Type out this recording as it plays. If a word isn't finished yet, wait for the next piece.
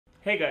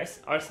Hey guys,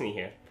 Arseny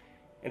here,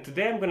 and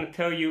today I'm going to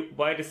tell you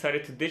why I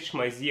decided to ditch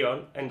my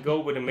Xeon and go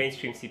with a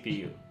mainstream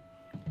CPU.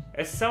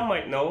 As some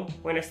might know,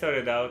 when I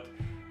started out,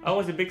 I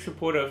was a big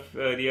supporter of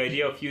the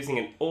idea of using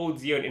an old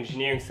Xeon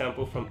engineering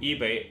sample from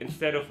eBay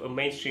instead of a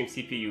mainstream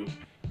CPU,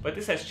 but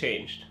this has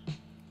changed.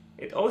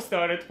 It all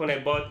started when I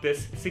bought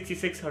this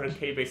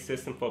 6600K based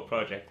system for a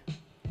project.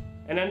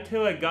 And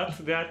until I got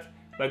to that,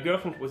 my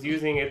girlfriend was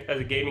using it as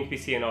a gaming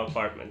PC in our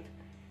apartment.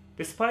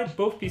 Despite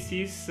both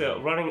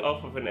PCs running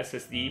off of an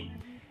SSD,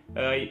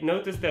 I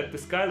noticed that the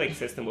Skylake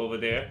system over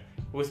there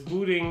was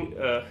booting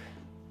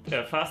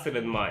faster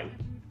than mine,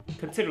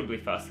 considerably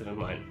faster than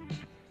mine.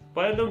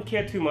 But I don't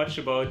care too much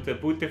about the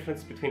boot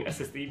difference between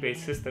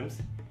SSD-based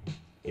systems.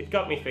 It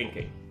got me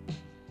thinking.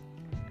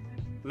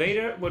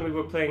 Later, when we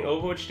were playing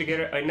Overwatch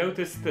together, I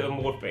noticed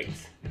more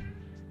things.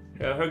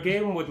 Her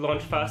game would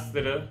launch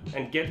faster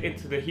and get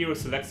into the hero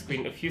select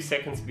screen a few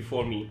seconds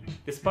before me,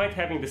 despite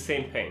having the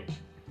same pain.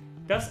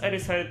 Thus, I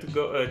decided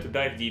to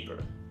dive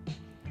deeper.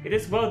 It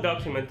is well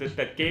documented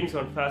that games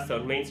run faster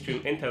on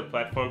mainstream Intel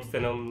platforms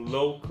than on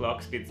low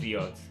clock speed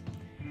Xeons.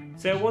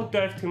 So I won't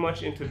dive too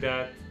much into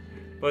that,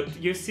 but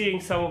you're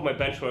seeing some of my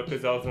benchmark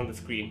results on the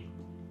screen.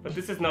 But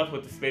this is not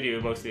what this video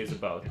mostly is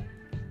about.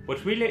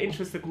 What really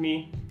interested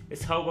me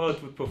is how well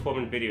it would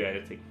perform in video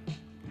editing.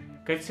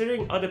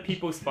 Considering other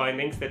people's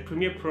findings that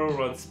Premiere Pro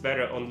runs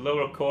better on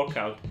lower core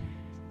count,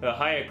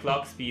 higher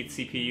clock speed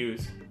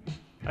CPUs,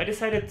 I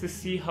decided to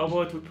see how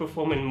well it would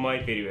perform in my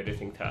video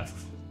editing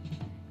tasks.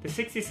 The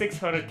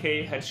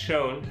 6600K had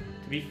shown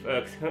to be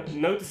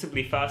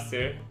noticeably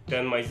faster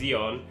than my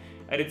Xeon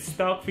at its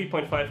stock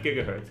 3.5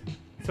 GHz.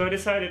 So I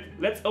decided,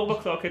 let's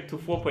overclock it to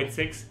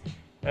 4.6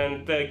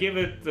 and give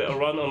it a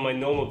run on my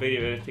normal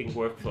video editing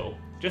workflow,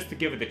 just to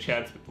give it a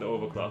chance with no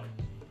overclock.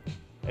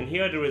 And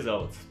here are the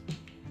results.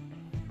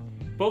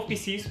 Both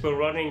PCs were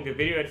running the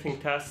video editing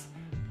tasks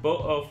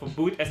of a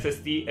boot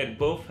SSD and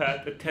both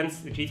had a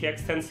GTX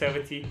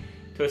 1070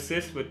 to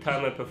assist with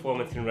time and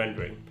performance in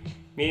rendering,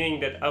 meaning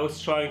that I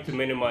was trying to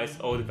minimize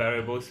all the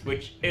variables,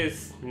 which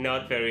is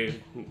not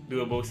very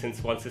doable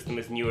since one system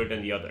is newer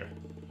than the other.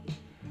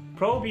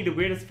 Probably the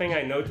weirdest thing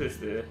I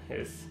noticed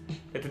is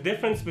that the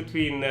difference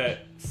between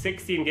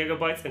 16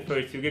 GB and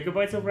 32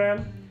 GB of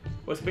RAM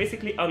was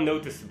basically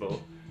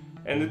unnoticeable,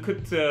 and it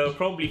could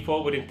probably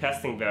fall within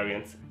testing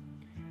variants.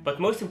 But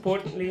most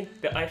importantly,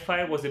 the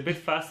i5 was a bit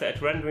faster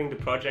at rendering the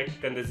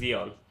project than the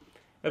Xeon.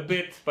 A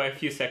bit by a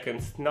few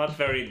seconds, not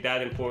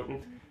that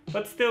important,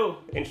 but still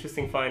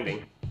interesting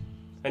finding.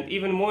 And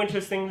even more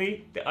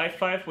interestingly, the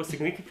i5 was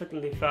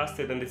significantly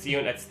faster than the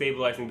Xeon at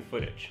stabilizing the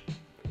footage.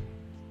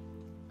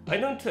 I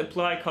don't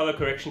apply color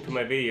correction to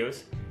my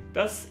videos,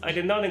 thus I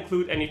did not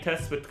include any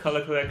tests with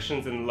color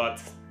corrections and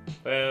LUTs.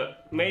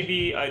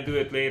 Maybe I do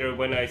it later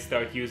when I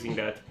start using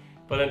that,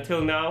 but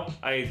until now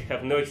I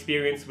have no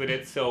experience with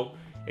it, so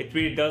it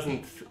really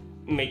doesn't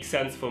make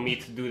sense for me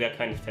to do that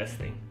kind of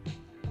testing.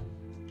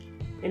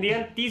 In the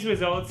end, these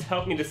results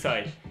helped me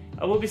decide.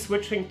 I will be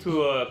switching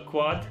to a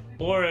quad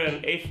or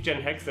an 8th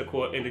gen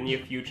hexa-core in the near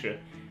future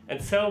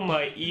and sell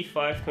my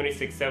E5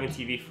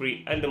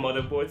 2670V3 and the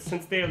motherboard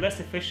since they are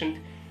less efficient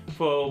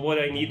for what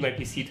I need my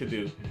PC to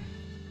do.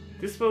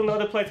 This will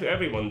not apply to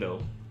everyone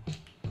though.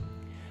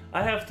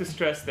 I have to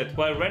stress that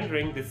while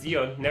rendering, the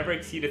Xeon never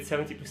exceeded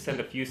 70%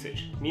 of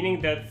usage, meaning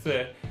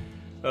that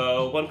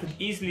one could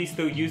easily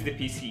still use the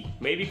PC,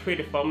 maybe create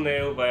a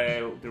thumbnail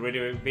while the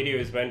video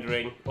is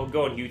rendering, or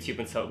go on YouTube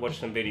and watch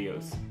some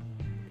videos.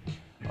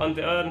 On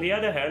the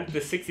other hand, the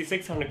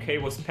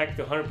 6600K was packed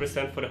to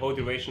 100% for the whole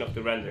duration of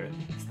the render,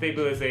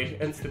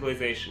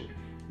 stabilization,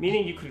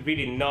 meaning you could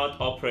really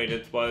not operate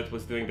it while it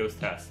was doing those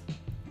tasks.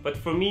 But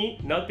for me,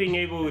 not being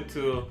able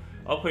to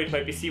operate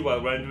my PC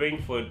while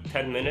rendering for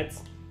 10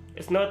 minutes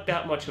is not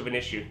that much of an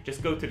issue.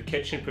 Just go to the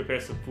kitchen,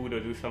 prepare some food, or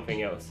do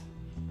something else.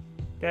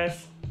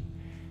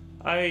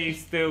 I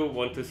still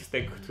want to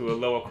stick to a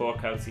lower core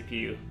count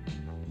CPU.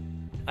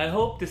 I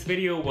hope this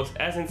video was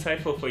as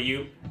insightful for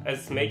you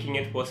as making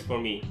it was for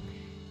me,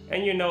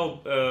 and you're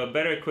now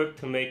better equipped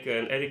to make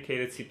an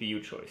educated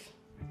CPU choice.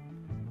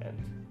 And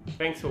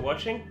thanks for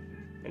watching,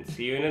 and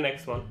see you in the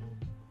next one.